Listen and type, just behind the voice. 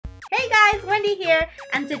Hey guys, Wendy here,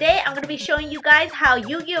 and today I'm going to be showing you guys how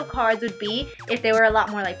Yu-Gi-Oh cards would be if they were a lot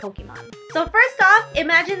more like Pokemon. So first off,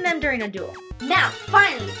 imagine them during a duel. Now,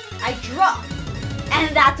 finally, I draw,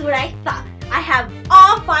 and that's what I thought. I have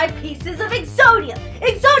all 5 pieces of Exodia!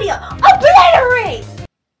 Exodia, obliterate!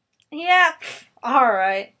 Yeah,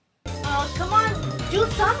 alright. Oh, come on, do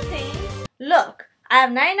something. Look, I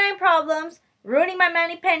have 99 problems. Ruining my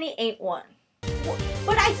Mani-Penny ain't one.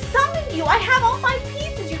 But I summoned you! I have all 5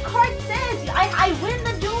 pieces! Your card says I win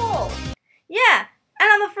the duel! Yeah,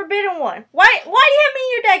 and I'm the forbidden one. Why do you have me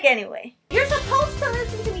in your deck anyway? You're supposed to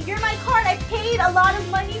listen to me. You're my card. I paid a lot of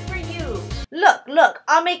money for you. Look,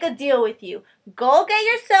 I'll make a deal with you. Go get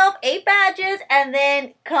yourself 8 badges and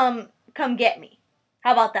then come get me.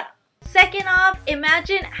 How about that? Second off,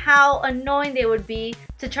 imagine how annoying they would be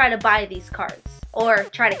to try to buy these cards or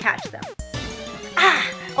try to catch them.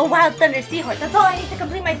 A Wild Thunder Seahorse. That's all I need to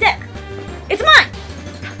complete my deck. It's mine!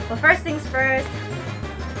 But first things first,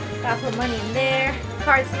 gotta put money in there.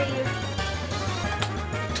 Card sleeve.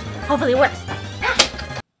 Hopefully it works.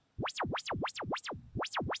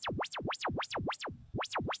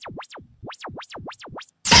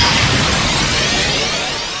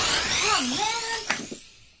 Oh man!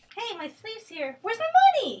 Hey, my sleeve's here. Where's my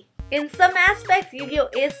money? In some aspects, Yu-Gi-Oh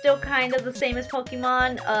is still kind of the same as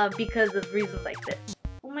Pokemon because of reasons like this.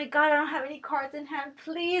 Oh my god, I don't have any cards in hand.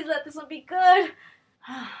 Please let this one be good.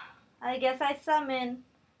 I guess I summon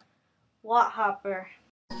Hopper.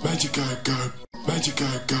 Magi-Karp Karp,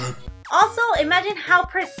 Magi-Karp Karp. Also, imagine how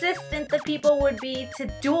persistent the people would be to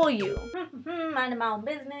duel you. Minding my own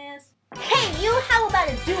business. Hey, you, how about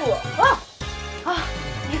a duel? Oh,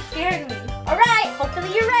 you scared me. Alright, hopefully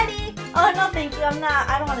you're ready. Oh, no thank you,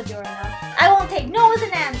 I don't want to do it right now. I won't take no as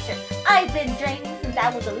an answer. I've been draining since I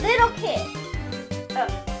was a little kid.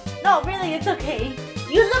 No, really, it's okay.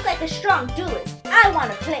 You look like a strong duelist. I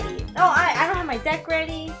want to play you. Oh, I don't have my deck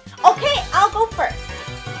ready. Okay, I'll go first.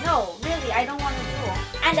 No, really, I don't want to duel.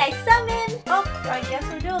 And I summon. Oh, I guess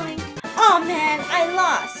we're dueling. Oh man, I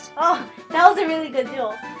lost. Oh, that was a really good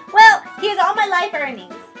duel. Well, here's all my life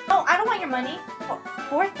earnings. Oh, I don't want your money.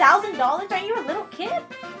 $4,000? Are you a little kid?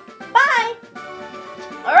 Bye!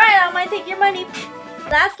 Alright, I might take your money.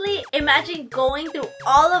 Lastly, imagine going through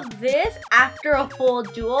all of this after a full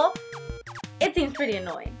duel. It seems pretty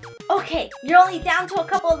annoying. Okay, you're only down to a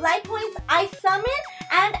couple of life points. I summon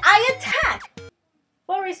and I attack.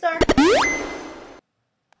 Full restart. What?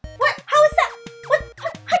 How is that? What?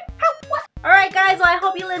 What? Alright guys, well I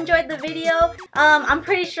hope you enjoyed the video. I'm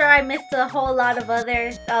pretty sure I missed a whole lot of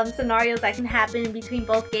other scenarios that can happen in between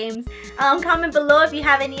both games. Comment below if you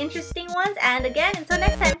have any interesting ones. And again, until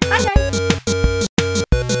next time, bye guys!